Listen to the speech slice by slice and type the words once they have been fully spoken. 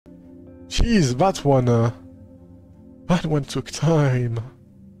Jeez, that one took time.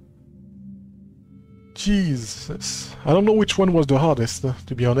 Jesus. I don't know which one was the hardest,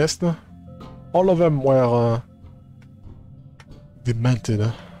 to be honest. All of them were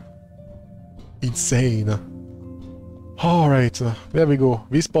demented. Insane. Alright, there we go.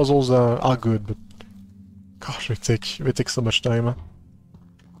 These puzzles are good, but gosh, they take so much time.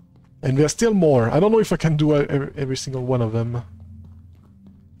 And there's still more. I don't know if I can do every single one of them.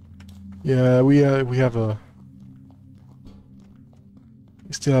 Yeah, we have a...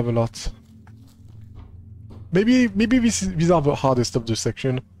 We still have a lot. Maybe these are the hardest of the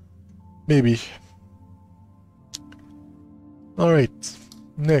section. Maybe. Alright.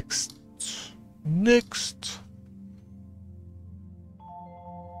 Next. Next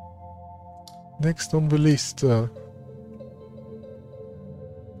on the list.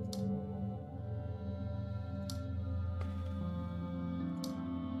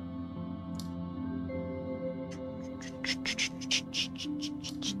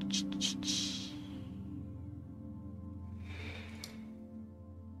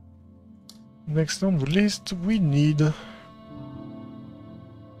 Next on the list, we need...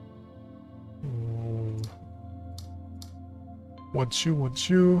 Want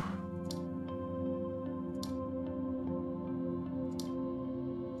you.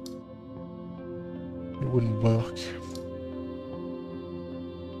 It wouldn't work.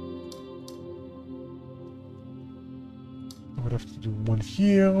 I would have to do one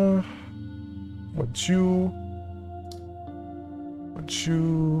here. Want you.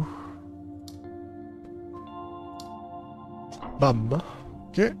 Bam.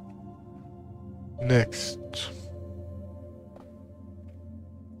 Okay. Next.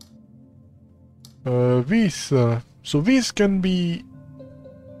 So this can be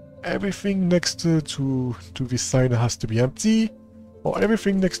everything next to this sign has to be empty, or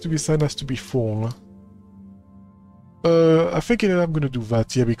everything next to this sign has to be full. I think I'm gonna do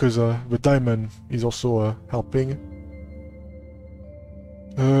that, yeah, because the diamond is also helping.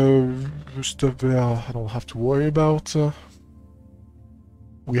 The stuff there I don't have to worry about.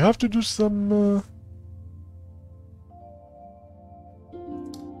 We have to do some...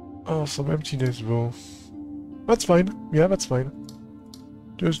 Oh, some emptiness though. That's fine. Yeah, that's fine.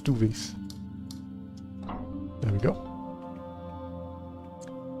 Just do this. There we go.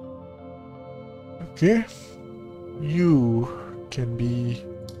 Okay. You can be...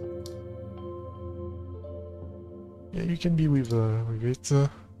 Yeah, you can be with it. You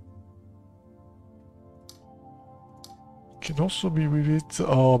can also be with it.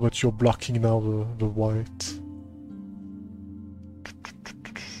 Oh, but you're blocking now the white.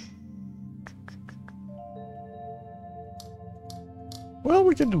 Well,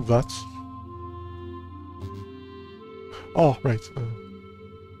 we can do that. Oh, right.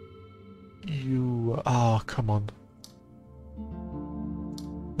 You... Ah, come on.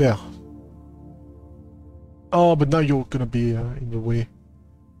 There. Oh, but now you're gonna be in the way.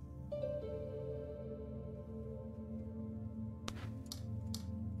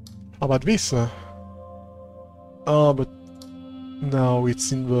 How about this? Oh, but now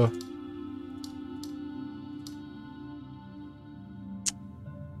it's in the...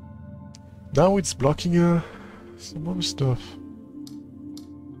 Now it's blocking some other stuff.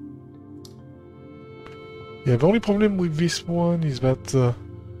 Yeah, the only problem with this one is that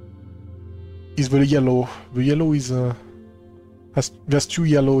is the yellow. The yellow is there's 2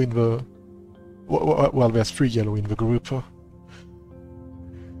 yellow in the... Well, there's 3 yellow in the group.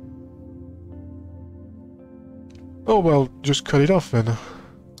 Oh well, just cut it off then.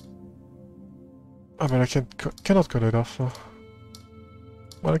 I mean, I cannot cut it off.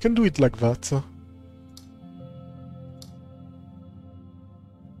 Well, I can do it like that.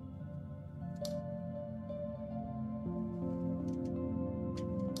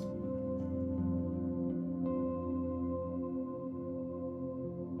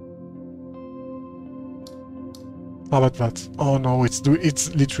 How about that? Oh no, it's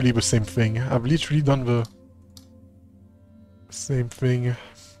literally the same thing. I've literally done the same thing.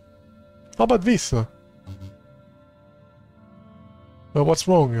 How about this? What's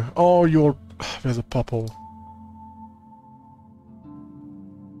wrong? Oh, you're... There's a purple.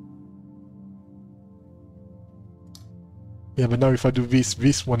 Yeah, but now if I do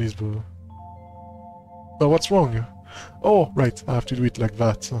this one is the... What's wrong? Oh, right, I have to do it like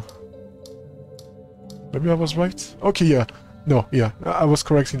that. Maybe I was right? Okay, yeah. No, yeah, I was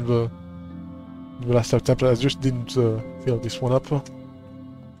correct in the last attempt. I just didn't fill this one up.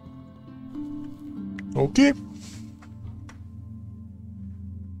 Okay.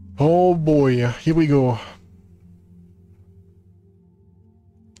 Oh boy, here we go.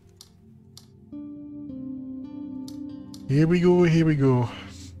 Here we go, here we go.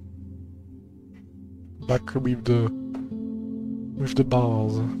 Back with the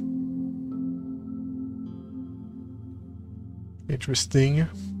bars. Interesting.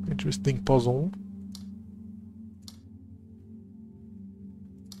 Interesting puzzle.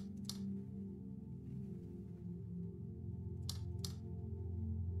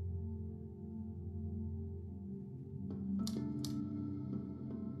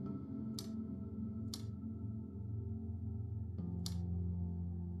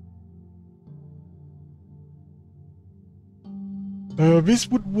 This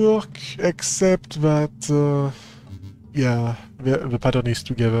would work, except that, yeah, the pattern is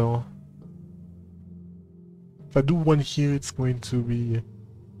together. If I do one here, it's going to be...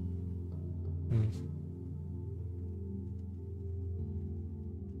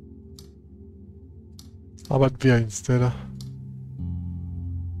 How about there instead?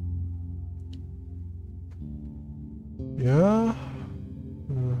 Yeah.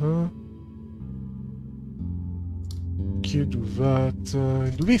 Okay, do that.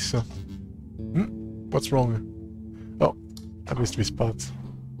 Do this. What's wrong? Oh, I missed this part.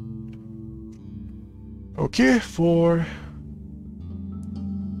 Okay, for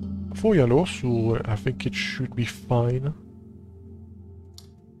yellow, so I think it should be fine.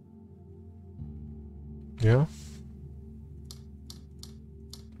 Yeah.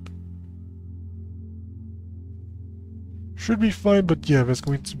 Should be fine, but yeah, there's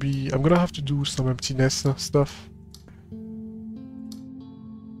going to be... I'm gonna have to do some emptiness stuff.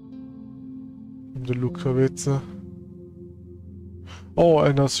 From the look of it. Oh,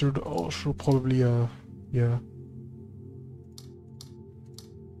 and I should probably, yeah.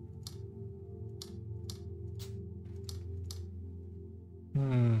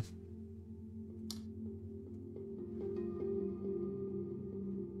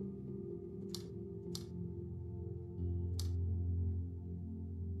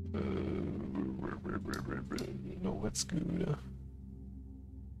 No, that's good.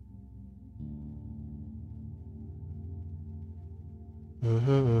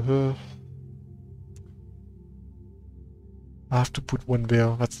 I have to put one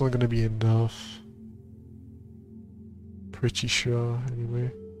there. That's not gonna be enough. Pretty sure,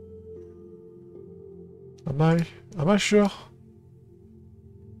 anyway. Am I sure?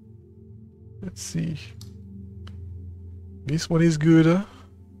 Let's see. This one is good.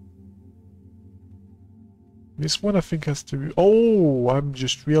 This one I think has to be... Oh, I'm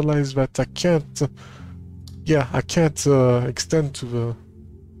just realized that I can't... Yeah, I can't extend to the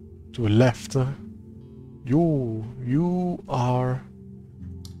left. You are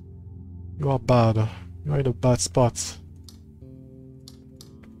bad. You're in a bad spot.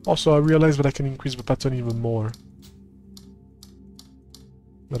 Also, I realized that I can increase the pattern even more.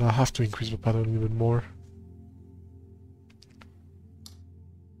 But I have to increase the pattern even more.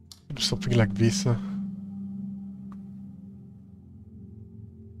 Do something like this.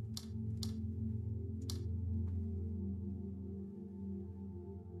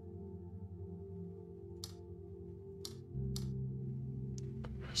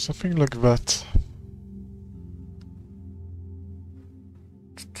 Something like that.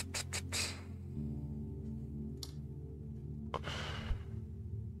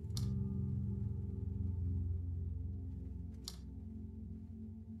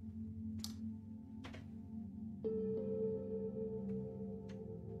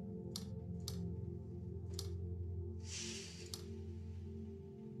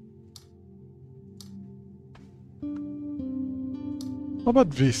 How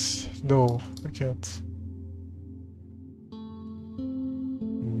about this? No, I can't.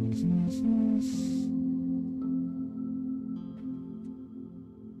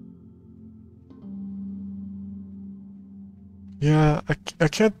 Yeah, I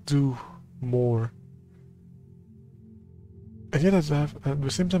can't do more. And yet at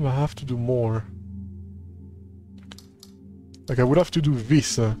the same time I have to do more. Like I would have to do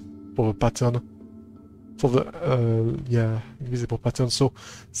this for the pattern. For the, yeah, invisible pattern. So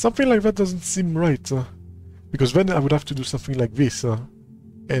something like that doesn't seem right. Because then I would have to do something like this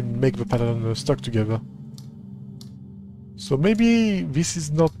and make the pattern stuck together. So maybe this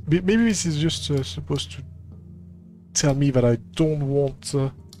is not... Maybe this is just supposed to tell me that I don't want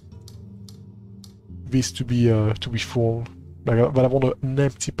this to be full. Like that I want an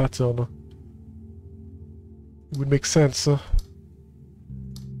empty pattern. It would make sense.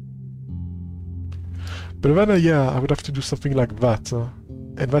 But then, yeah, I would have to do something like that,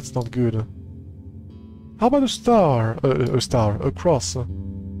 and that's not good. How about a star? A cross.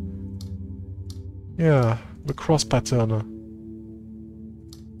 Yeah, the cross pattern.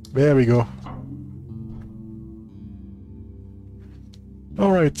 There we go.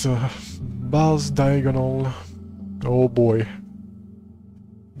 Alright, bars diagonal. Oh boy.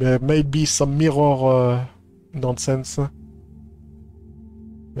 There may be some mirror nonsense.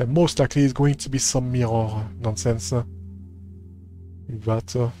 Most likely it's going to be some mirror nonsense. With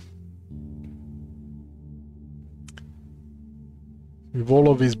that. With all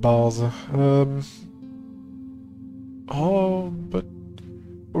of these bars. Oh, but...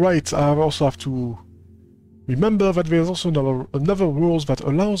 Right, I also have to remember that there's also another rules that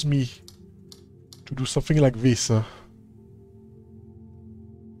allows me to do something like this.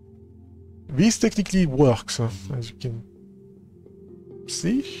 This technically works, as you can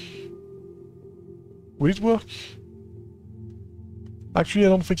see. Will it work? Actually, I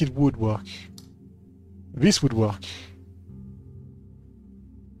don't think it would work. This would work.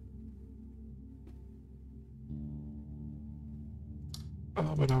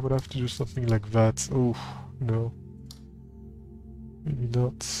 Oh, but I would have to do something like that. Oh, no. Maybe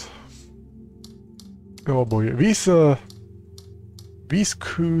not. Oh boy, this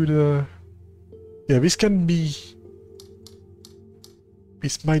could, yeah, this can be...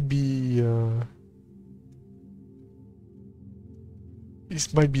 This might be,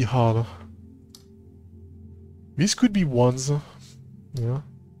 this might be hard. This could be ones, yeah.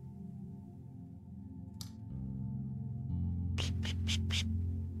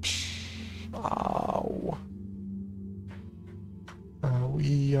 Ow.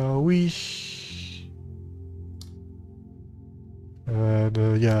 Owie.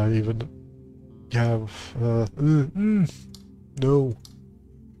 And, yeah, even... Yeah, no.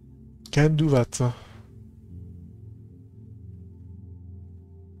 Can't do that.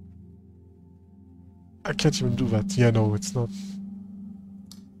 I can't even do that. Yeah, no, it's not.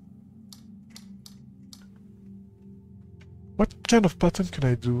 What kind of pattern can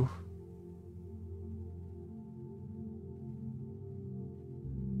I do?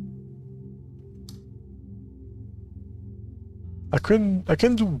 I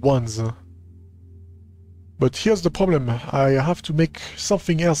can do ones. But here's the problem. I have to make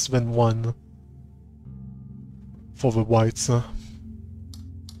something else than one. For the whites.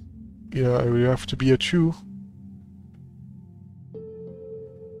 Yeah, it will have to be a 2.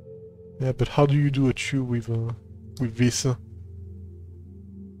 Yeah, but how do you do a 2 with this?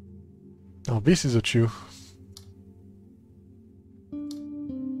 Oh, this is a 2.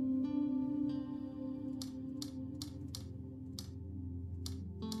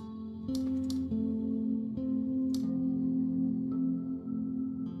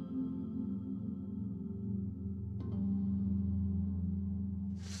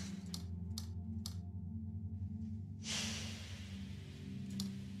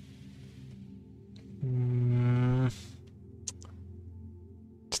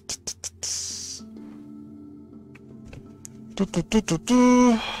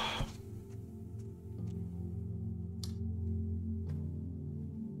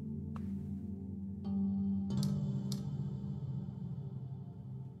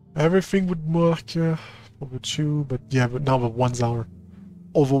 Everything would work for the 2, but yeah, but now the ones are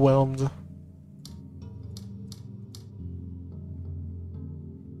overwhelmed.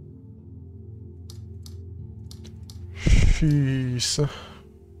 Jeez.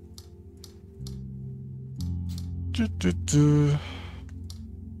 Oh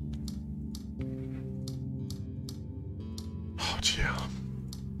dear.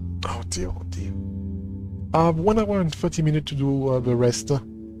 Oh dear, oh dear. 1 hour and 30 minutes to do the rest.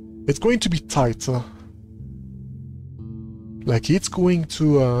 It's going to be tight. Like, it's going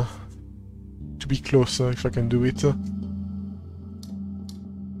to be closer if I can do it.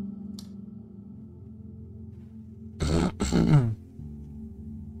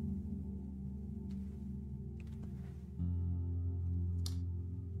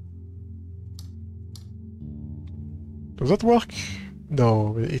 Does that work?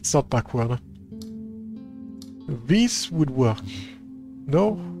 No, it's not backward. This would work.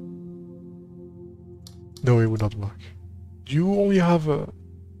 No? No, it would not work. Do you only have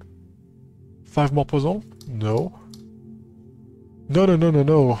 5 more puzzles? No.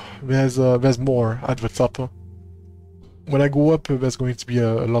 No. There's more at the top. When I go up, there's going to be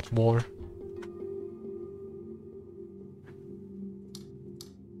a lot more.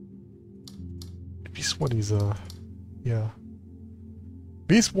 This one is yeah.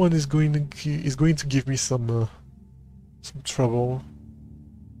 This one is going to give me some trouble.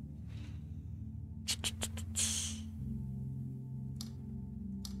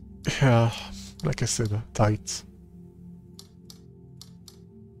 Yeah, like I said, tight.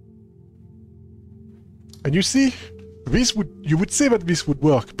 And you see, you would say that this would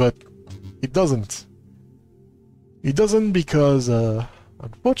work, but it doesn't. It doesn't because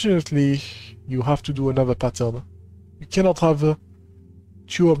Unfortunately, you have to do another pattern. You cannot have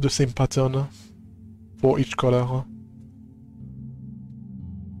two of the same pattern for each color.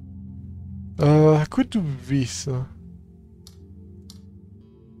 I could do this.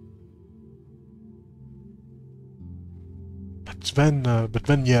 But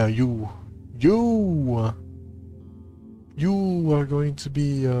then, yeah, you are going to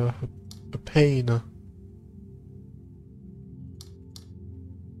be a pain.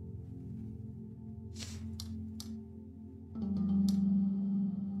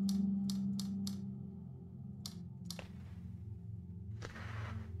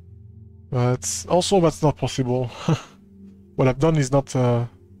 But also that's not possible. What I've done is not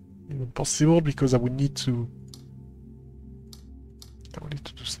even possible because I would need to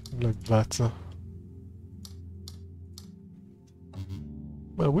do something like that.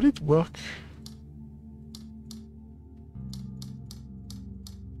 Well, would it work?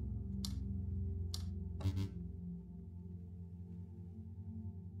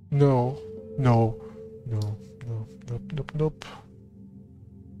 No, no, no, no, nope, nope, nope.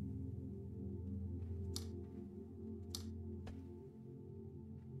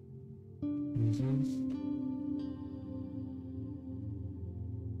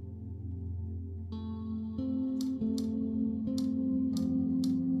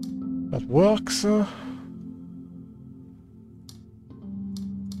 That works.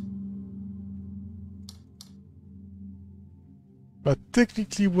 That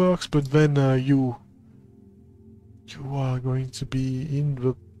technically works, but then you are going to be in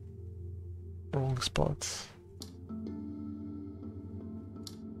the wrong spot.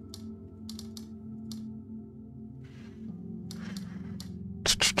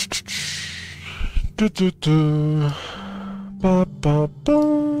 Ba, ba,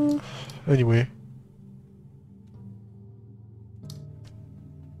 ba. Anyway.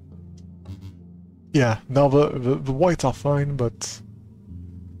 Yeah, now the white are fine, but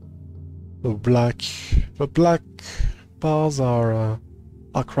the black bars are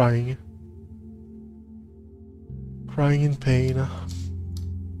crying. Crying in pain.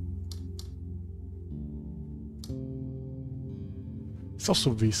 It's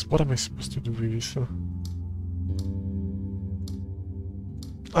also this. What am I supposed to do with this?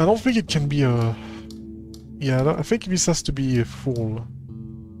 I don't think it can be a... Yeah, I think this has to be a full.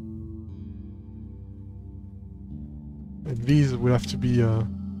 And these will have to be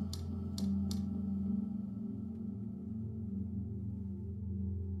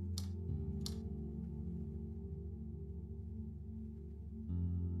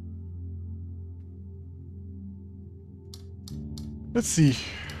Let's see.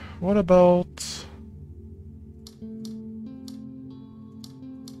 What about...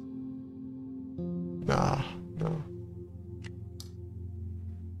 Nah, no.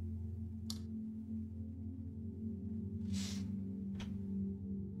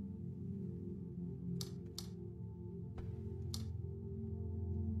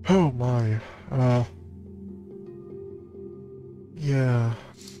 Oh my. Yeah.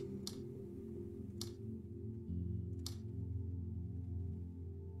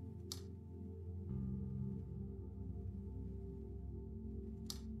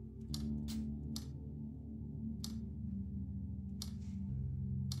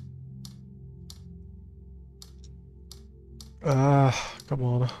 Come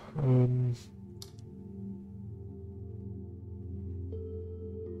on.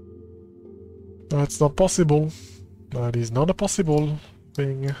 That's not possible. That is not a possible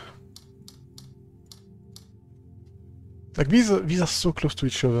thing. Like these are so close to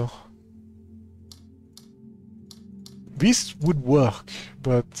each other. This would work,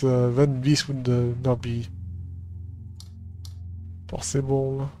 but then this would not be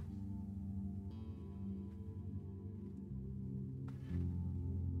possible.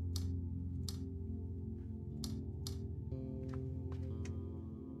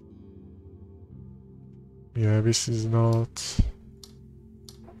 Yeah, this is not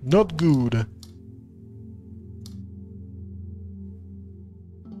good.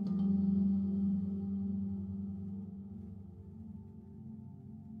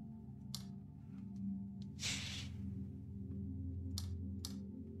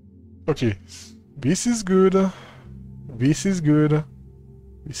 Okay, this is good. This is good.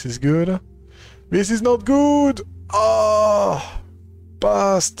 This is good. This is not good! Ah,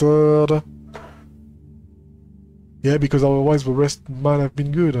 bastard! Yeah, because otherwise the rest might have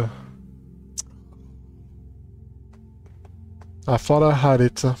been good. I thought I had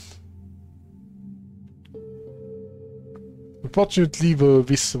it. Unfortunately,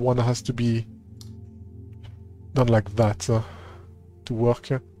 this one has to be done like that to to work.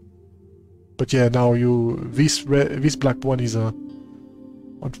 But yeah, now this black one is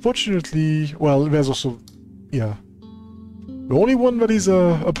unfortunately, well, there's also, yeah. The only one that is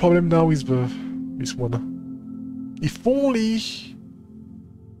a problem now is this one. If only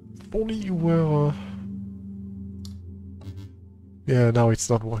you were... yeah, now it's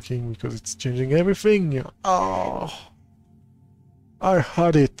not working because it's changing everything. Oh, I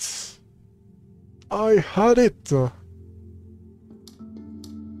had it. I had it.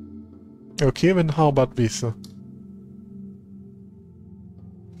 Okay, then how about this?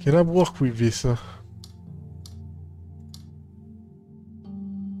 Can I work with this?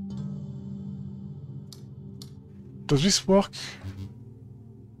 Does this work?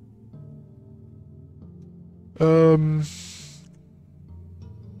 No.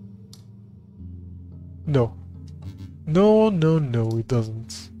 No, it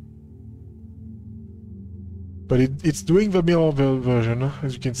doesn't. But it's doing the mirror version,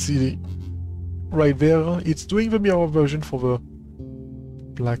 as you can see right there. It's doing the mirror version for the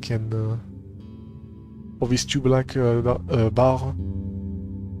black and for these two black bar.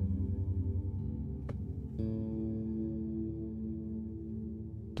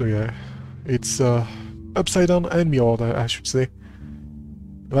 So yeah, it's upside down and mirrored, I should say.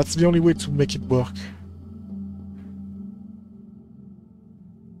 That's the only way to make it work.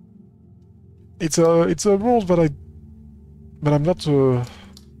 It's a rule that I'm not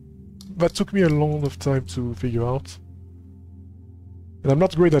that took me a long of time to figure out. And I'm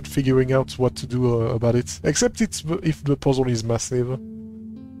not great at figuring out what to do about it, except if the puzzle is massive.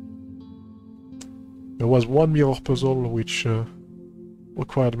 There was one mirror puzzle which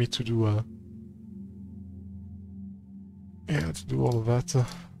required me to do yeah, to do all of that.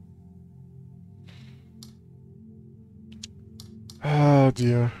 Oh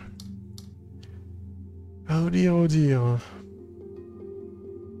dear. Oh dear, oh dear.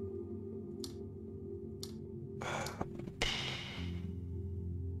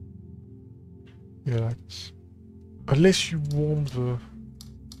 Yeah, like... unless you want the...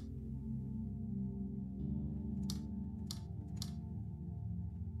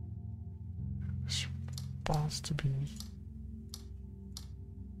 it's supposed to be...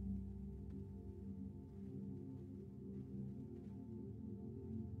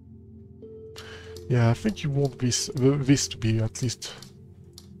 yeah, I think you want this to be at least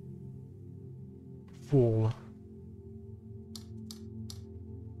full.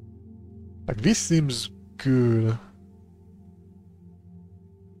 Like, this seems good.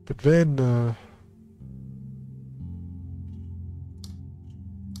 But then...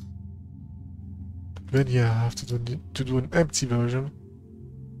 yeah, I have to do an empty version.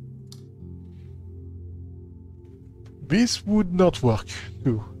 This would not work,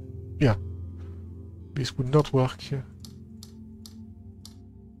 too. Yeah. This would not work.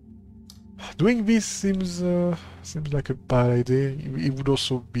 Doing this seems like a bad idea. It would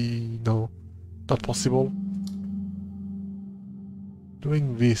also be no, not possible.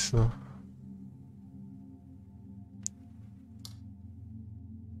 Doing this.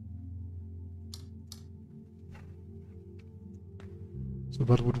 So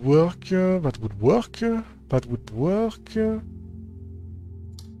that would work. That would work. That would work.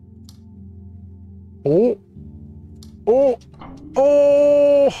 Oh! Oh!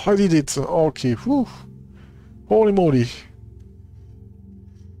 Oh! I did it! Okay, whew! Holy moly!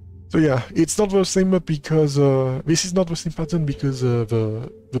 So yeah, it's not the same because... this is not the same pattern because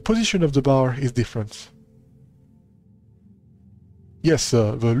the position of the bar is different. Yes,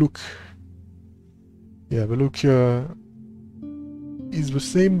 the look. Yeah, the look is the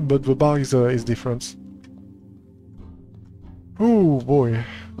same, but the bar is different. Oh boy.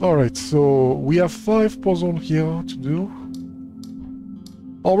 Alright, so we have 5 puzzles here to do.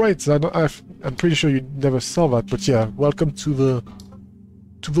 Alright, I'm pretty sure you never saw that, but yeah, welcome to the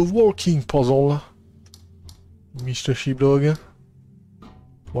walking puzzle, Mr. Sheepdog,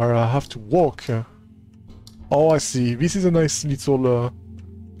 where I have to walk. Oh, I see. This is a nice little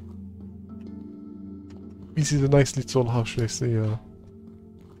how should I say, oh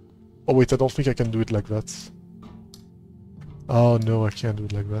wait, I don't think I can do it like that. Oh no, I can't do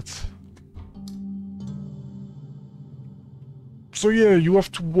it like that. So yeah, you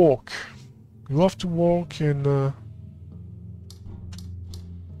have to walk. You have to walk and...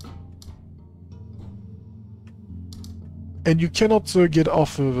 and you cannot get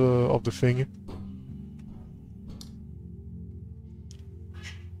off of the thing.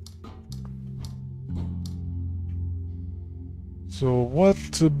 So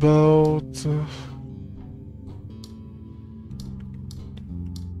what about...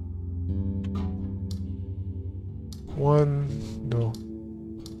 one No.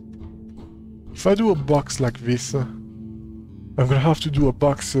 If I do a box like this, I'm gonna have to do a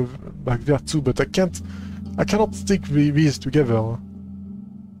box back there too, but I cannot stick these together.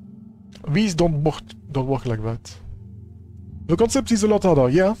 These don't work like that. The concept is a lot harder,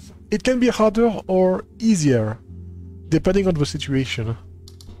 yeah. It can be harder or easier, depending on the situation.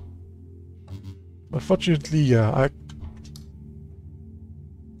 Unfortunately, yeah,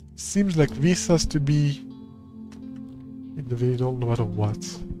 seems like this has to be in the middle no matter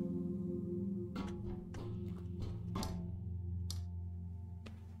what.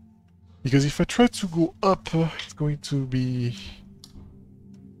 Because if I try to go up, it's going to be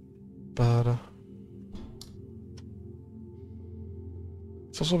bad.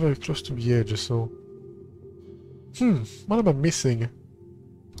 It's also very close to the edge, so... what am I missing?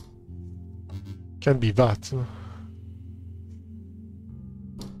 Can be that.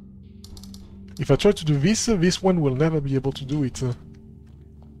 If I try to do this one will never be able to do it.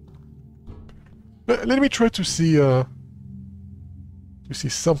 Let me try to see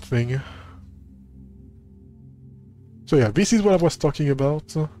something. So yeah, this is what I was talking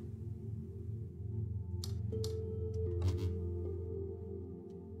about.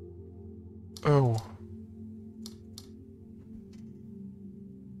 Oh.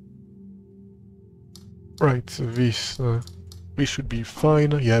 Right, this should be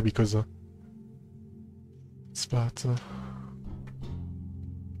fine. Yeah, because it's that. So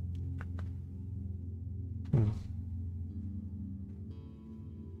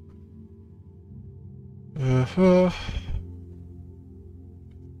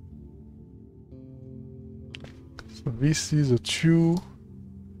this is a 2.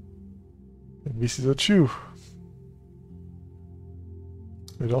 And this is a 2.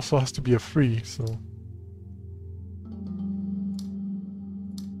 It also has to be a 3, so...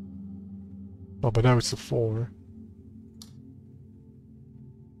 Oh, but now it's a 4.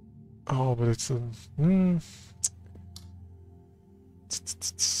 Oh, but it's a...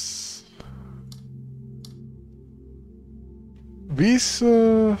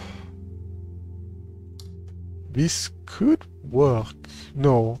 This could work.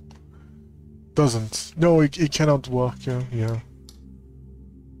 No. Doesn't. No, it cannot work, yeah.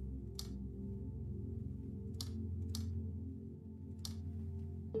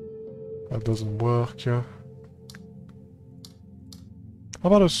 That doesn't work, yeah. How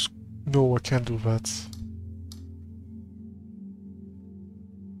about a... No, I can't do that.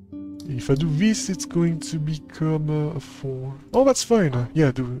 If I do this, it's going to become a 4. Oh, that's fine.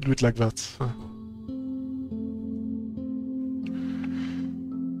 Yeah, do it like that.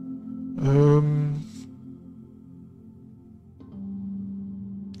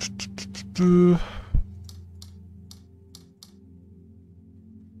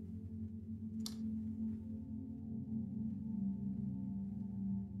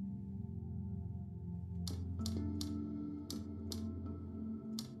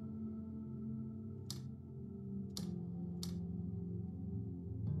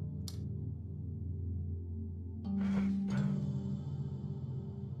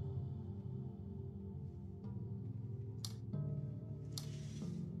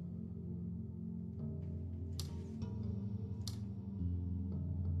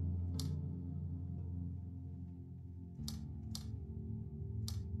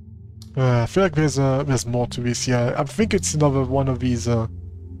 I feel like there's more to this. Yeah, I think it's another one of these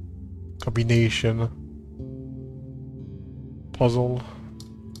combination puzzle.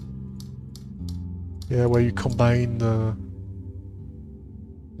 Yeah, where you combine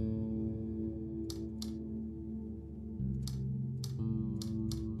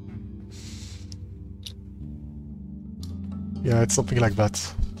yeah, it's something like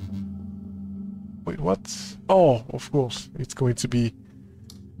that. Wait, what? Oh, of course, it's going to be...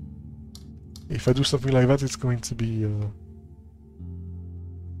 If I do something like that, it's going to be...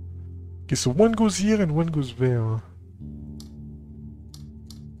 Okay, so one goes here and one goes there.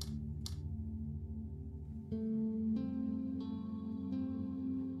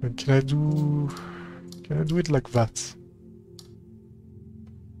 And can I do it like that?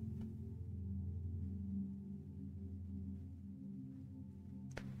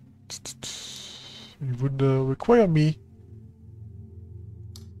 It would require me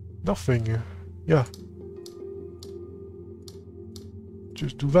nothing. Yeah.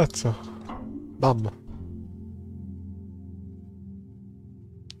 Just do that. Bam.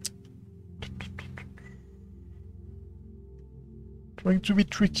 Trying to be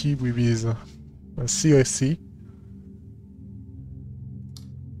tricky with these. I see.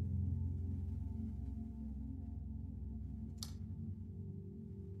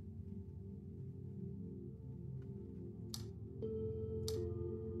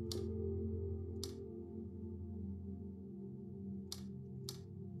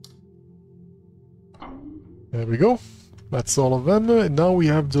 There we go. That's all of them. And now we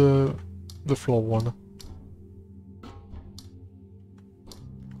have the floor one.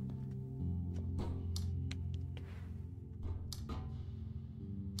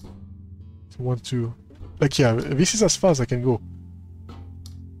 So 1, 2. Like, yeah, this is as far as I can go.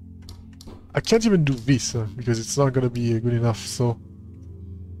 I can't even do this because it's not gonna be good enough, so...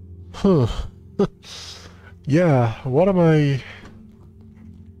 Huh. Yeah, what am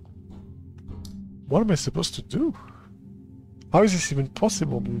I supposed to do? How is this even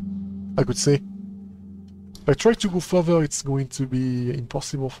possible, dude? I could say. If I try to go further, it's going to be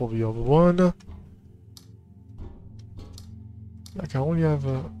impossible for the other one. I can only have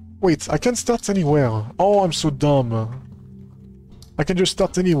Wait, I can start anywhere. Oh, I'm so dumb. I can just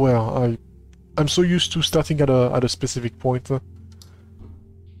start anywhere. I'm so used to starting at a specific point.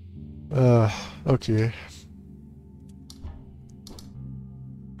 Okay.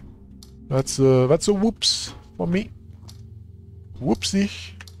 That's a whoops for me. Whoopsie.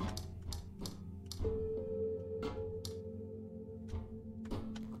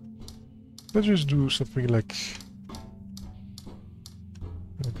 Let's just do something like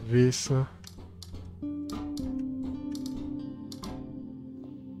this.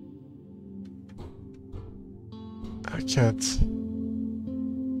 I can't.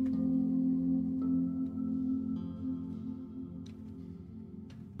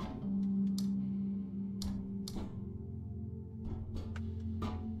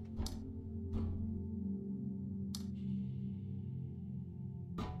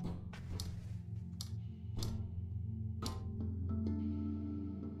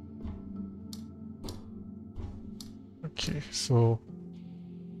 Okay, so...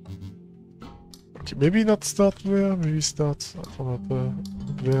 Okay, maybe not start there, maybe start from up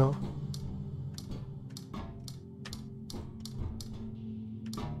there.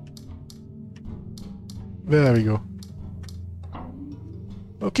 There we go.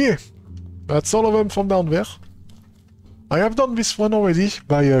 Okay, that's all of them from down there. I have done this one already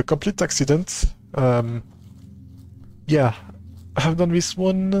by a complete accident. Yeah, I have done this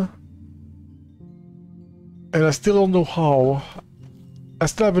one. And I still don't know how. I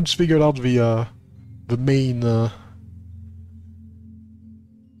still haven't figured out the main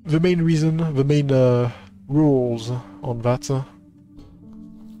reason, the main rules on that.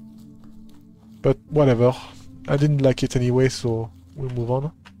 But whatever. I didn't like it anyway, so we'll move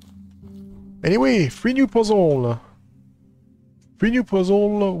on. Anyway, 3 new puzzles. 3 new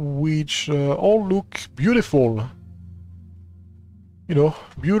puzzles which all look beautiful. You know,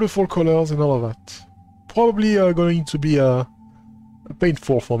 beautiful colors and all of that. Probably going to be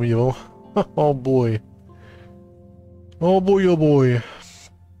painful for me, though. Oh boy. Oh boy, oh boy.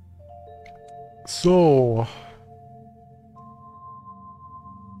 So...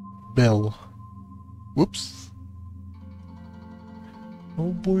 Bell. Whoops.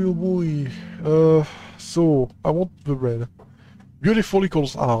 Oh boy, oh boy. So, I want the red. Beautiful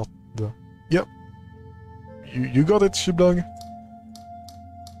equals art. Yep. You got it, Shibdog.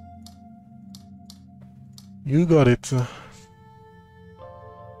 You got it.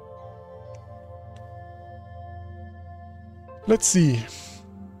 Let's see.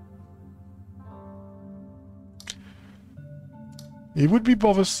 It would be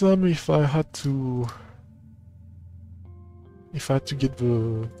bothersome if I had to... get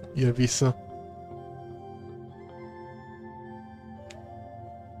the... yeah, this.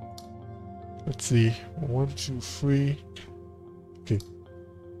 Let's see. 1, 2, 3... Okay.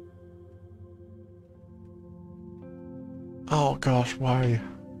 Oh gosh, why?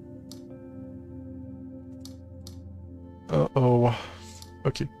 Uh-oh.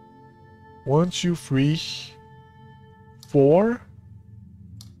 Okay. 1, 2, 3... 4...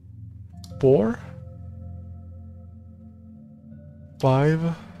 4...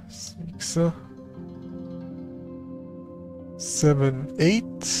 5... 6... 7... 8...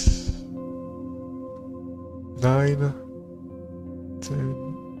 9... 10...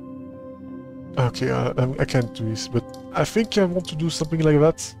 Okay, I can't do this, but I think I want to do something like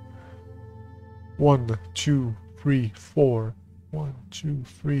that. 1, 2, 3, 4. 1, 2,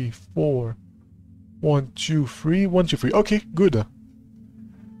 3, 4. 1, 2, 3. 1, 2, 3. Okay, good.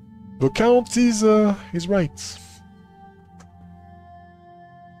 The count is right.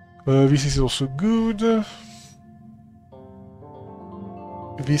 This is also good.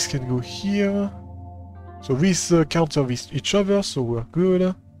 This can go here. So these counter each other, so we're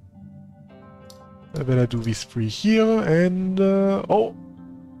good. And then I do this 3 here, and... oh!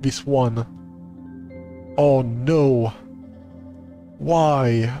 This 1. Oh no!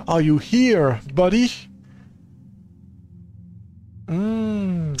 Why are you here, buddy? I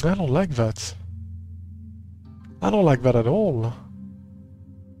don't like that. I don't like that at all.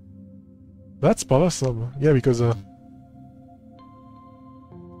 That's bothersome. Yeah, because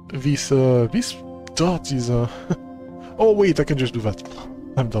this dot is oh wait, I can just do that.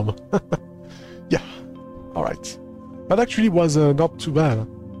 I'm dumb. Yeah. All right. That actually was not too bad.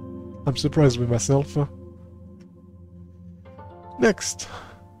 I'm surprised with myself. Next.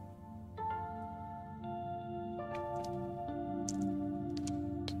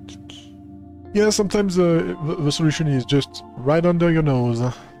 Yeah, sometimes the solution is just right under your nose.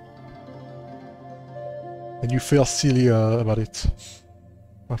 And you feel silly about it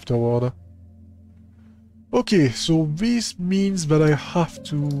afterward. Okay, so this means that I have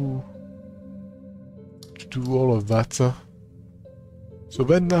to do all of that. So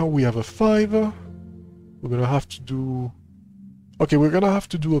then now we have a 5. We're gonna have to do... Okay, we're gonna have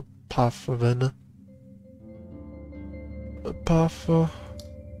to do a path then. A path... a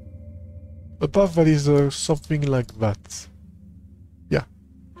path that is something like that. Yeah.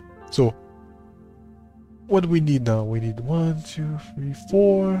 So, what do we need now? We need 1, 2, 3,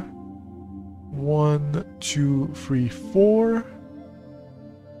 4. 1, 2, 3, 4.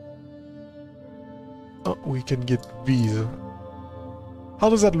 Oh, we can get these. How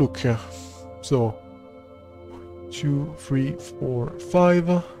does that look? So, 2, 3, 4,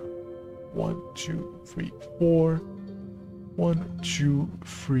 5. 1, 2, 3, 4. 1, 2,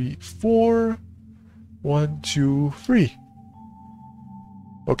 3, 4. 1, 2, 3.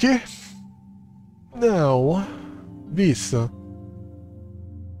 Okay. Now, this.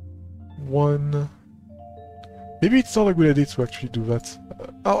 1. Maybe it's not a good idea to actually do that.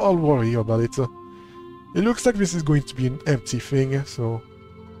 I'll worry about it. It looks like this is going to be an empty thing, so...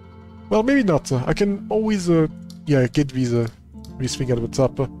 Well, maybe not. I can always, yeah, get this thing at the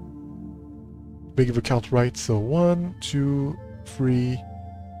top. Make the count right, so 1, 2, 3,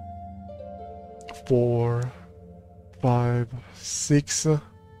 4, 5, 6.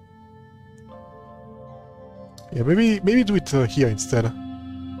 Yeah, maybe do it here instead.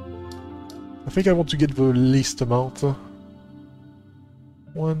 I think I want to get the least amount.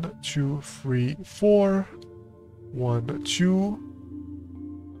 1, 2, 3, 4. 1, 2.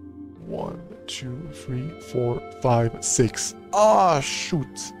 1, 2, 3, 4, 5, 6. Ah,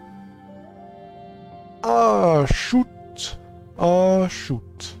 shoot. Ah, shoot. Ah,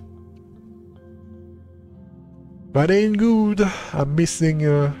 shoot. That ain't good. I'm missing,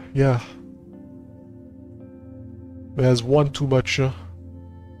 yeah. There's one too much.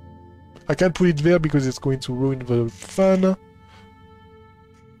 I can't put it there because it's going to ruin the fun.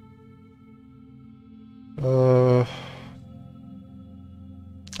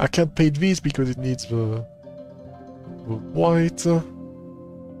 I can't paint this because it needs the white.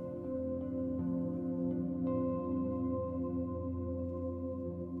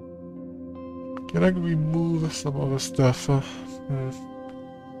 Can I remove some other stuff?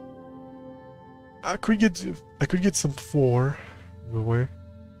 I could get some 4 in a way.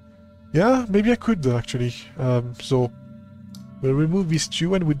 Yeah, maybe I could actually. So we'll remove these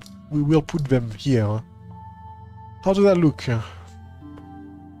 2 and we will put them here. How does that look?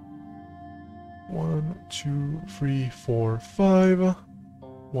 1, 2, 3, 4, 5.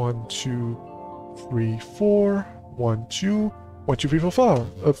 1, 2, 3, 4. 1, 2. 1, 2, 3, 4,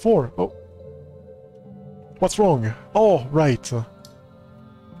 5. 4. Oh. What's wrong? Oh, right.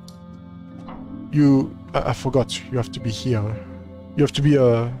 I forgot. You have to be here. You have to be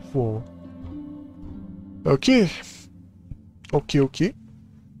 4. Okay. Okay.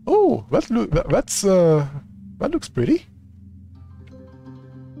 Oh, that looks pretty.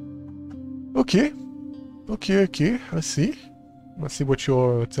 Okay. I see what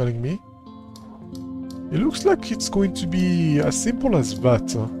you're telling me. It looks like it's going to be as simple as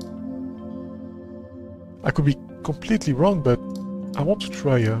that. I could be completely wrong, but I want to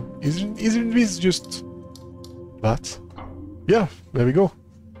try. Isn't this just that? Yeah, there we go.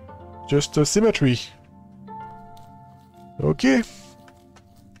 Just symmetry. Okay.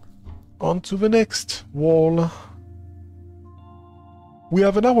 On to the next wall. We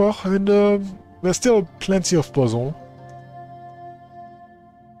have an hour, and there's still plenty of puzzle.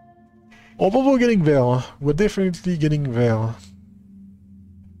 Although we're getting there, we're definitely getting there.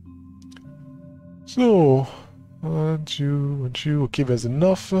 So, 1, 2, 1, 2. Okay, there's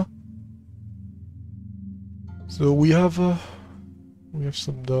enough. So we have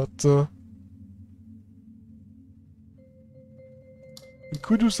some dot. We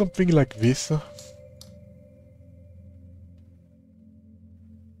could do something like this.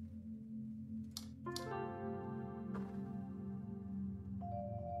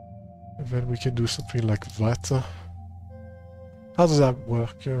 And then we can do something like that. How does that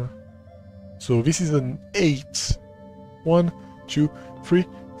work? So this is an 8. 1, 2, 3,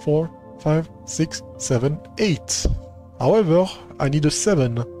 4, 5, 6, 7, 8. However, I need a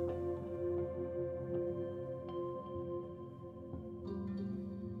 7.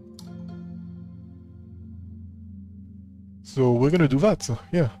 So we're gonna do that,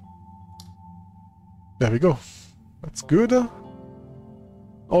 yeah. There we go. That's good.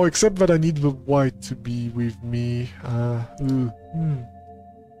 Oh, except that I need the white to be with me.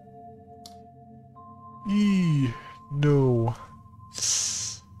 No.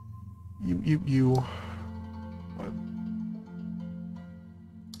 You.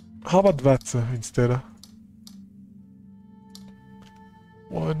 How about that instead?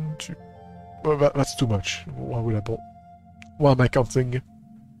 1, 2. Well, that's too much. Why would I bought? Why am I counting?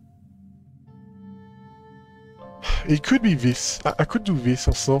 It could be this. I could do this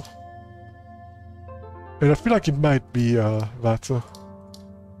also. And I feel like it might be that.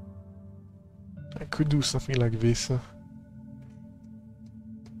 I could do something like this.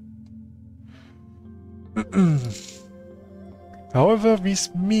 However, this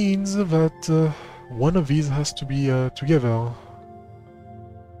means that one of these has to be together.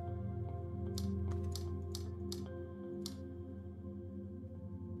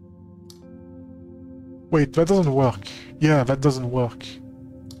 Wait, that doesn't work. Yeah, that doesn't work.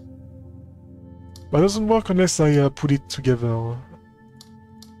 That doesn't work unless I put it together.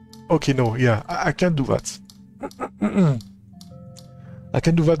 Okay, no, yeah, I can't do that. I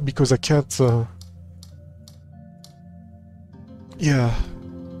can do that because I can't... Yeah.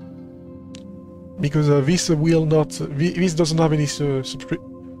 Because this will not... This doesn't have any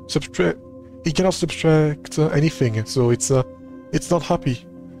subtract... It cannot subtract anything, so it's not happy.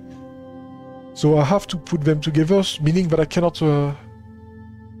 So I have to put them together, meaning that I cannot... that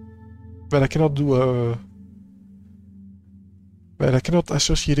I cannot do... But I cannot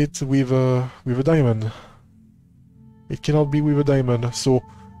associate it with a diamond. It cannot be with a diamond, so...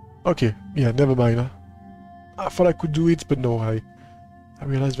 Okay, yeah, never mind. I thought I could do it, but no, I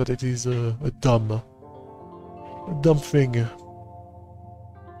realized that it is a dumb thing.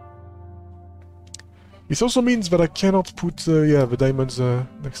 This also means that I cannot put, yeah, the diamonds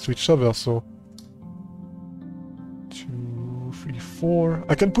next to each other, so... 2, 3, 4...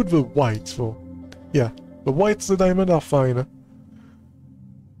 I can put the white, so... Yeah, the whites, the diamond are fine.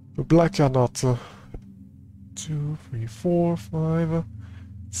 The black are not. 2, 3, 4, 5,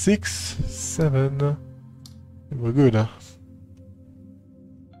 6, 7. And we're good.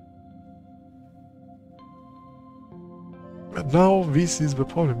 But now this is the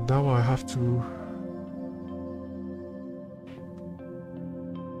problem. Now I have to...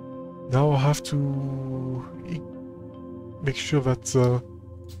 Now I have to... make sure that...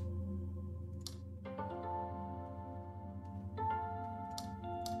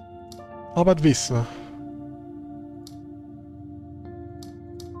 How about this?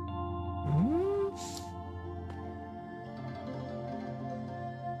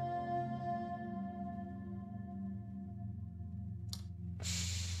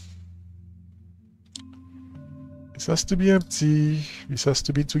 This has to be empty. This has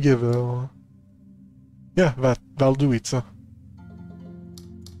to be together. Yeah, that'll do it.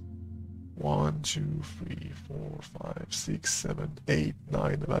 1, 2, 3, 4, 5, 6, 7, 8,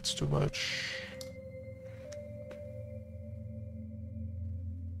 9. That's too much.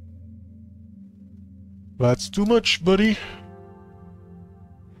 That's too much, buddy.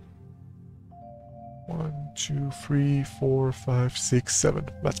 1, 2, 3, 4, 5, 6, 7.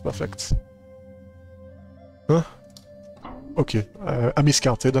 That's perfect. Huh? Okay, I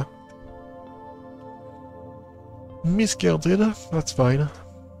miscounted. Miscounted, that's fine.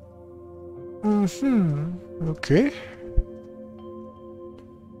 Okay.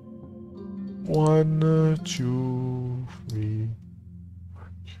 1, 2, 3,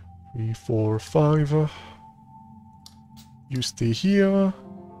 4, 5. You stay here.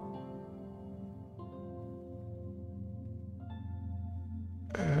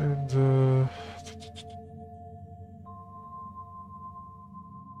 And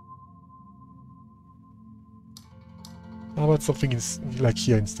how about something like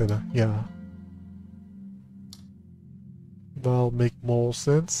here instead? Yeah. That'll make more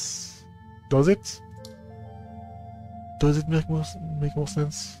sense. Does it? Does it make more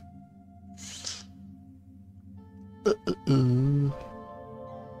sense?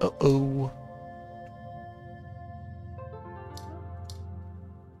 Uh-oh.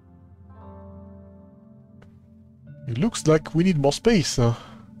 It looks like we need more space. How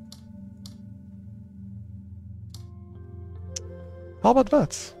about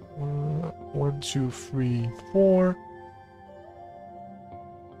that? 1, 2, 3, 4.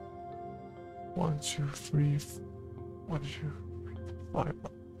 1, 2, 3, 1, 2, 5.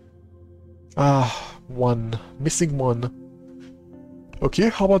 Ah, 1. Missing 1. Okay,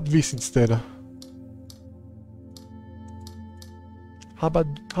 how about this instead? How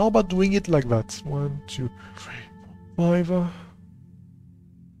about doing it like that? 1, 2, 3, 4, 5.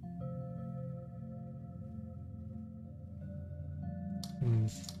 Hmm.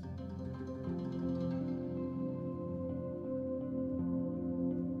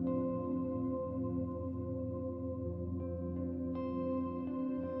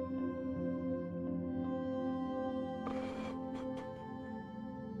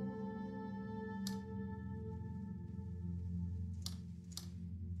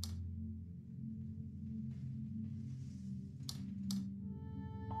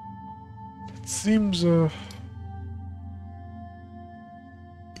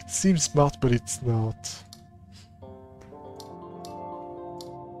 It seems smart, but it's not.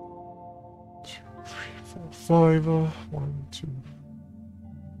 2, 3, 4, 5. 1, 2.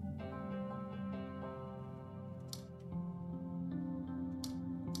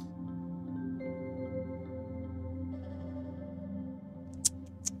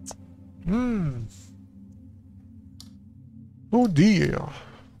 Hmm. Oh dear.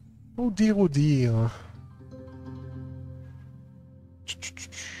 Oh dear, oh dear.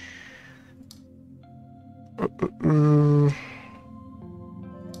 Uh.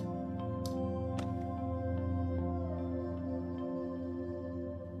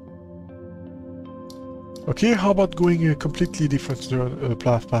 Okay, how about going a completely different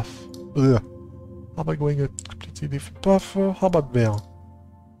path? Ugh. How about going a completely different path? How about there?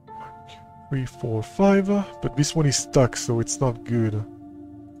 3, 4, 5. But this one is stuck, so it's not good.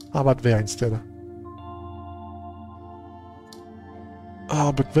 How about there instead?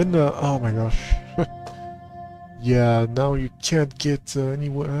 Ah, but then... oh my gosh. Yeah, now you can't get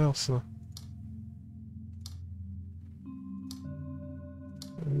anywhere else.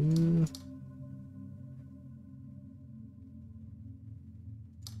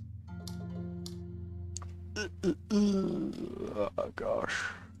 Oh gosh.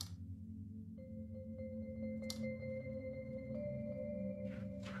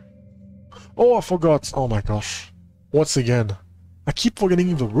 Oh, I forgot. Oh my gosh. Once again. I keep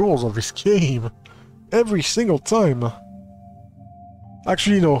forgetting the rules of this game. Every single time.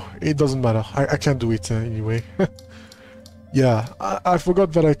 Actually, no. It doesn't matter. I can't do it anyway. Yeah, I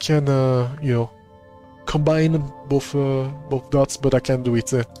forgot that I can, you know, combine both dots, but I can't do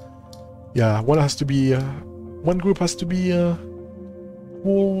it. Yeah, one has to be... one group has to be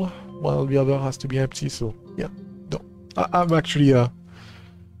full, while the other has to be empty, so yeah. No. I'm actually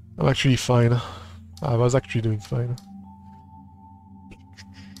fine. I was actually doing fine.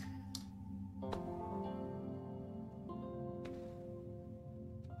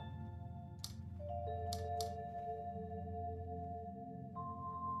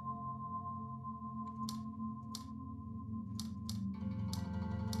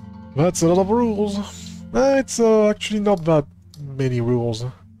 That's a lot of rules. It's actually not that many rules.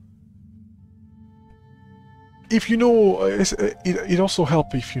 If you know, it also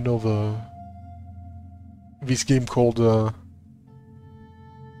helps if you know this game called The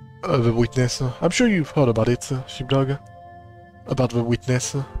Witness. I'm sure you've heard about it, Sheepdog. About The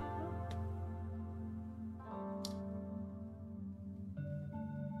Witness.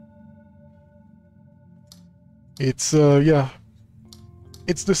 It's, yeah.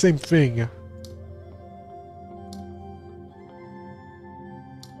 It's the same thing.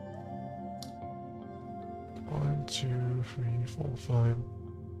 One, 2, 3, 4, 5.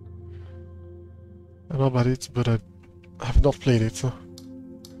 I know about it, but I have not played it.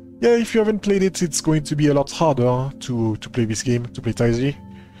 Yeah, if you haven't played it, it's going to be a lot harder to play this game, to play Taiji.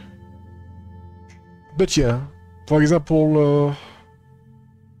 But yeah, for example,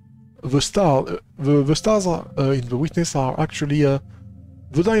 the stars in The Witness are actually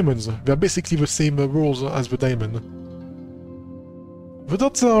the diamonds. They're basically the same rules as the diamond. The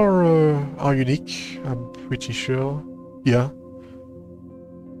dots are unique, I'm pretty sure. Yeah.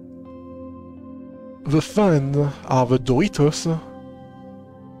 The fan are the Doritos.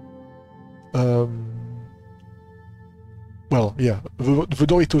 Well, yeah, the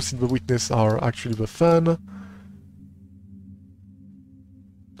Doritos in The Witness are actually the fan.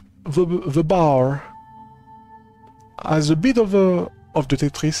 The bar has a bit of the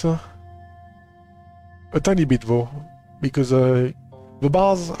Tetris. A tiny bit though, because the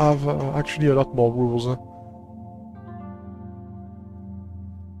bars have actually a lot more rules.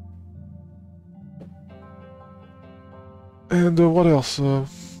 And what else?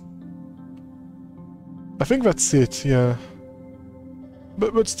 I think that's it, yeah.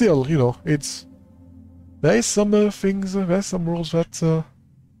 But still, you know, it's... There is some things, there's some rules that...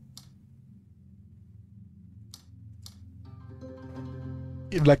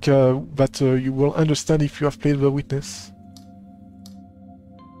 that you will understand if you have played The Witness.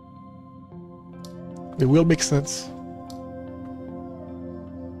 They will make sense.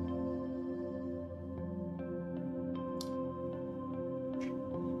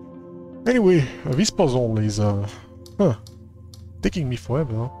 Anyway, this puzzle is taking me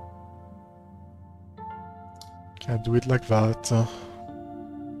forever. Can't do it like that.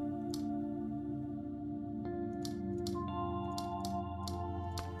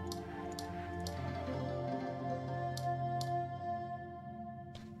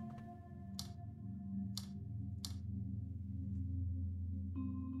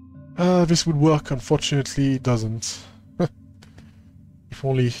 This would work, unfortunately it doesn't. If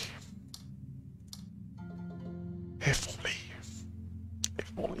only... If only...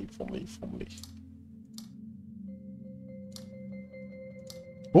 If only, if only, if only...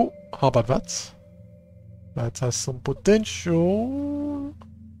 Oh, how about that? That has some potential.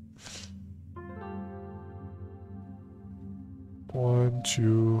 1,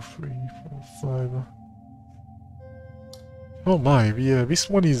 2, 3, 4, 5... Oh my, this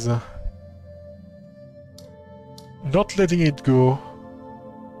one is... not letting it go.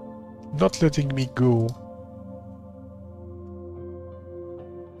 Not letting me go.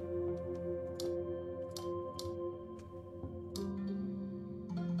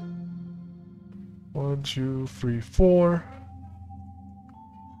 One, two, three, four.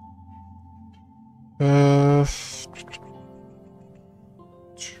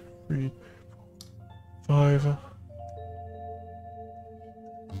 3, 5.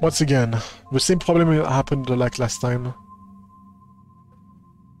 Once again, the same problem happened like last time.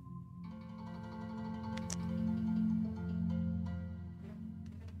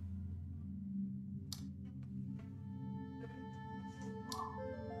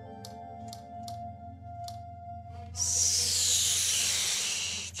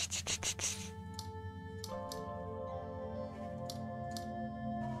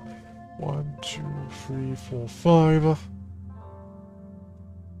 One, 2, 3, 4, 5.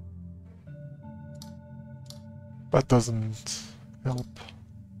 That doesn't help.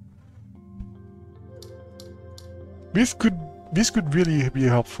 This could really be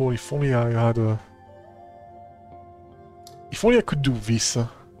helpful if only I had a... If only I could do this,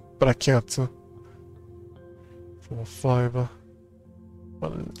 but I can't. 4, 5.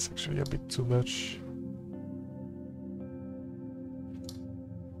 Well, it's actually a bit too much.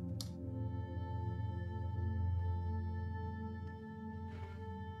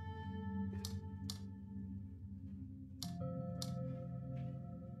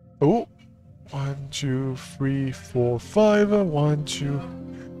 Oh, 1, 2, 3, 4, 5. 1, 2.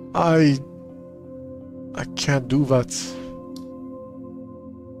 I can't do that.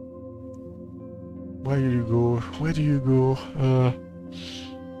 Where do you go? Where do you go?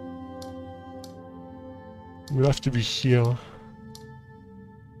 We'll have to be here.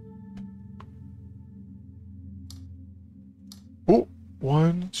 Oh,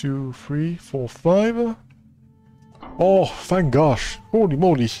 1, 2, 3, 4, 5. Oh, thank gosh! Holy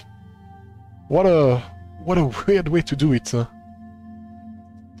moly! What a weird way to do it.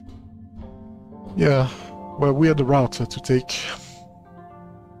 Yeah, well, a weird route to take.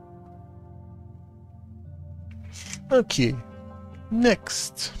 Okay,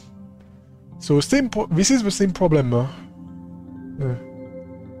 next. So this is the same problem.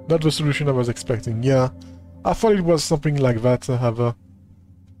 Not the solution I was expecting. Yeah, I thought it was something like that.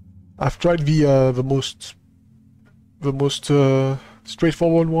 I've tried the most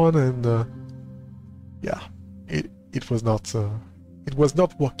straightforward one, and yeah, it was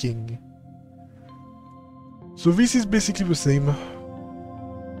not working. So this is basically the same,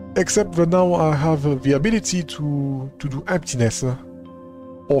 except that now I have the ability to do emptiness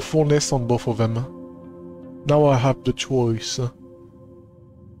or fullness on both of them. Now I have the choice. I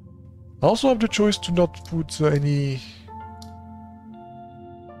also have the choice to not put any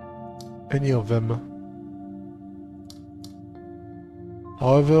of them.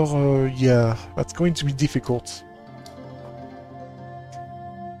 However, yeah, that's going to be difficult.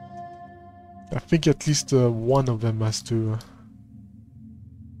 I think at least one of them has to...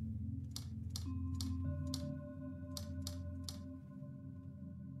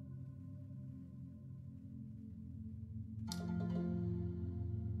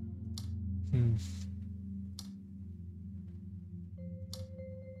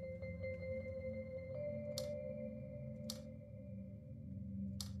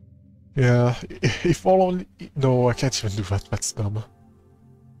 Yeah, if all only... No, I can't even do that, that's dumb.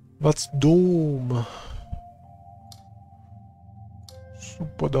 That's dome.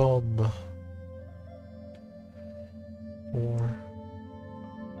 Super dome. Or...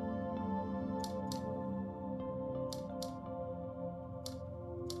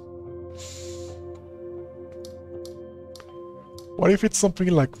 what if it's something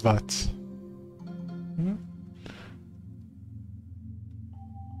like that? Hmm?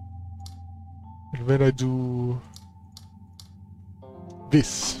 And then I do...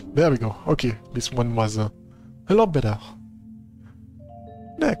 this. There we go. Okay, this one was a lot better.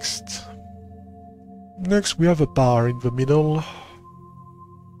 Next. Next we have a bar in the middle.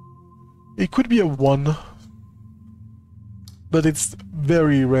 It could be a 1. But it's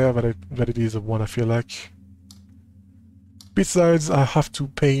very rare that it is a 1, I feel like. Besides, I have to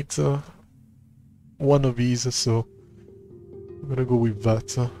paint one of these, so I'm gonna go with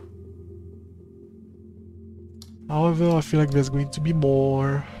that. However, I feel like there's going to be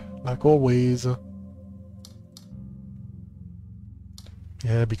more, like always.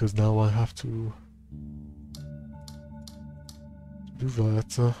 Yeah, because now I have to do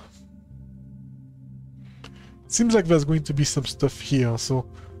that. Seems like there's going to be some stuff here, so...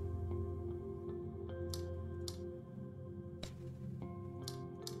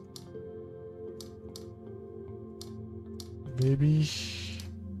 maybe...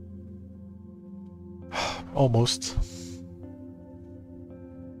 almost.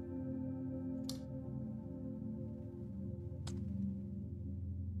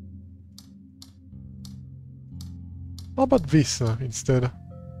 How about this instead?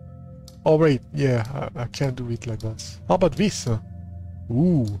 Oh wait, yeah, I can't do it like that. How about this?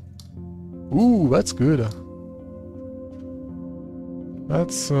 Ooh. Ooh, that's good.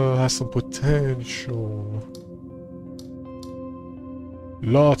 That's has some potential.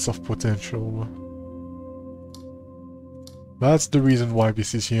 Lots of potential. That's the reason why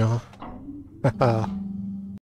this is here. Haha.